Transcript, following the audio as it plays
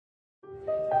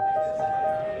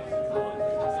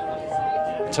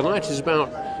Tonight is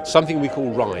about something we call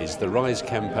RISE, the RISE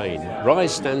campaign.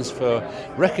 RISE stands for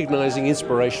Recognising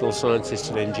Inspirational Scientists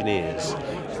and Engineers,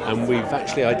 and we've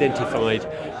actually identified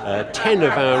 10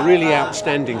 of our really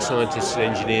outstanding scientists and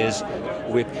engineers.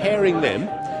 We're pairing them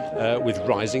with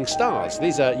rising stars.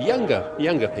 These are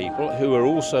younger people who are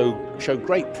also show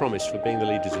great promise for being the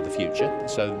leaders of the future.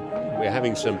 So we're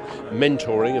having some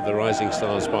mentoring of the rising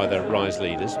stars by the RISE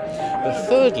leaders. But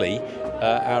thirdly,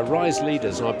 our RISE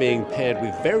leaders are being paired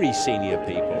with very senior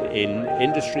people in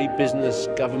industry, business,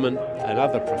 government and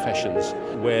other professions,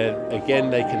 where again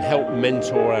they can help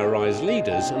mentor our RISE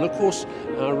leaders, and of course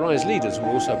our RISE leaders will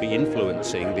also be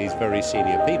influencing these very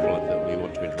senior people that we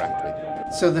want to interact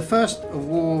with. So the first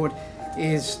award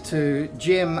is to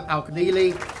Jim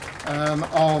Alconili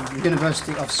of the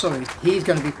University of Surrey. He's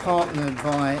going to be partnered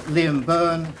by Liam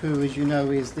Byrne, who, as you know,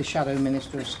 is the Shadow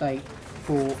Minister of State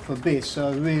for BIS, so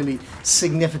a really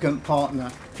significant partner.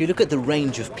 If you look at the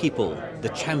range of people, the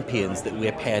champions that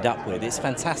we're paired up with, it's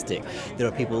fantastic. There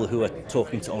are people who are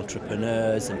talking to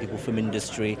entrepreneurs and people from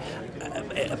industry,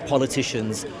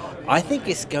 politicians. I think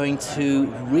it's going to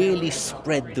really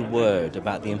spread the word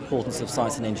about the importance of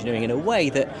science and engineering in a way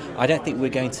that I don't think we're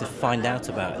going to find out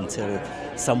about until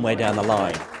somewhere down the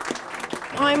line.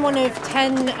 I'm one of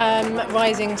 10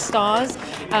 rising stars,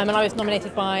 and I was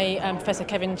nominated by Professor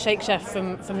Kevin Shakespeare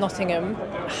from Nottingham.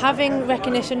 Having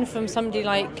recognition from somebody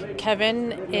like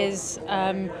Kevin is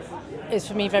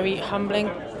for me very humbling.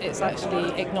 It's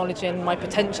actually acknowledging my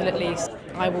potential, at least.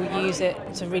 I will use it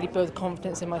to really build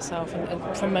confidence in myself and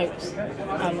promote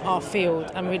our field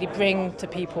and really bring to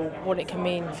people what it can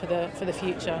mean for the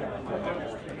future.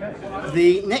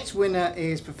 The next winner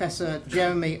is Professor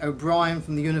Jeremy O'Brien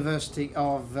from the University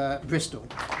of Bristol.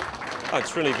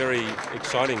 It's really very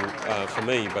exciting for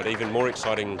me, but even more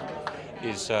exciting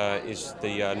is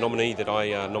the nominee that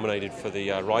I nominated for the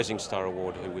Rising Star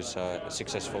Award, who was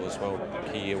successful as well.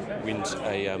 He wins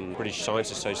a British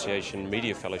Science Association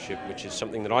Media Fellowship, which is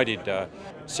something that I did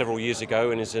several years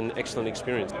ago and is an excellent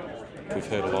experience. We've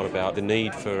heard a lot about the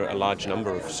need for a large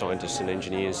number of scientists and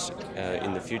engineers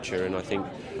in the future, and I think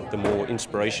the more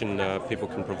inspiration people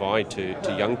can provide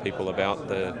to young people about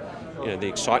the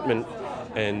excitement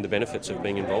and the benefits of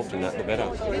being involved in that, the better.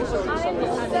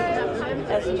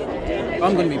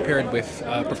 I'm going to be paired with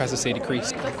Professor Sadie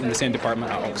Crease in the same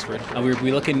department at Oxford, and we'll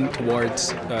be looking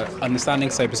towards understanding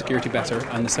cybersecurity better,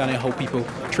 understanding how people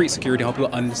treat security, how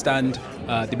people understand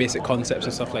the basic concepts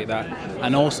and stuff like that.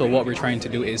 And also what we're trying to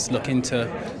do is look into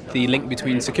the link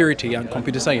between security and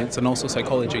computer science and also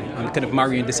psychology, and kind of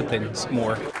marrying disciplines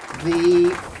more.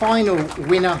 The final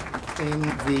winner in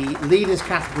the leaders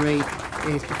category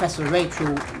is Professor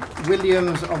Rachel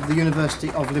Williams of the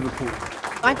University of Liverpool.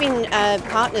 I've been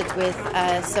partnered with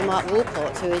Sir Mark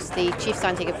Walport, who is the Chief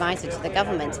Scientific Advisor to the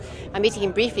government. I'm meeting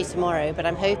him briefly tomorrow, but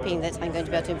I'm hoping that I'm going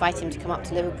to be able to invite him to come up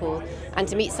to Liverpool and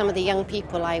to meet some of the young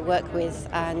people I work with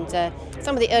and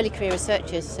some of the early career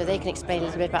researchers, so they can explain a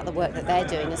little bit about the work that they're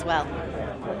doing as well.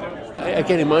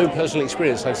 Again, in my own personal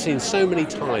experience, I've seen so many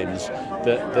times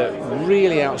that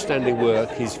really outstanding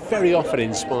work is very often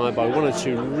inspired by one or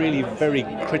two really very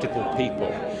critical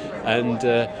people. And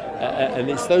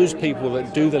it's those people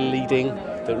that do the leading,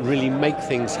 that really make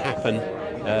things happen.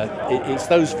 It's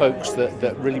those folks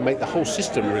that really make the whole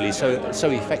system really so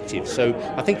effective. So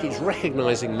I think it's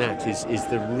recognising that is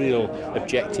the real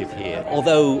objective here.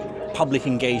 Although public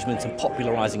engagement and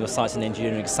popularising of science and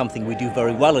engineering is something we do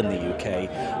very well in the UK,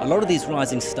 a lot of these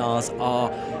rising stars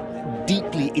are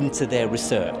deeply into their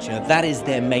research. That is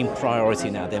their main priority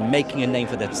now. They're making a name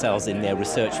for themselves in their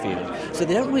research field. So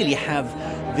they don't really have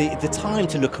the time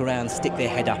to look around, stick their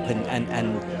head up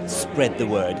and spread the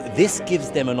word. This gives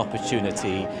them an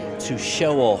opportunity to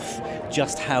show off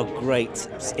just how great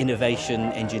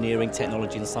innovation, engineering,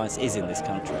 technology and science is in this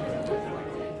country.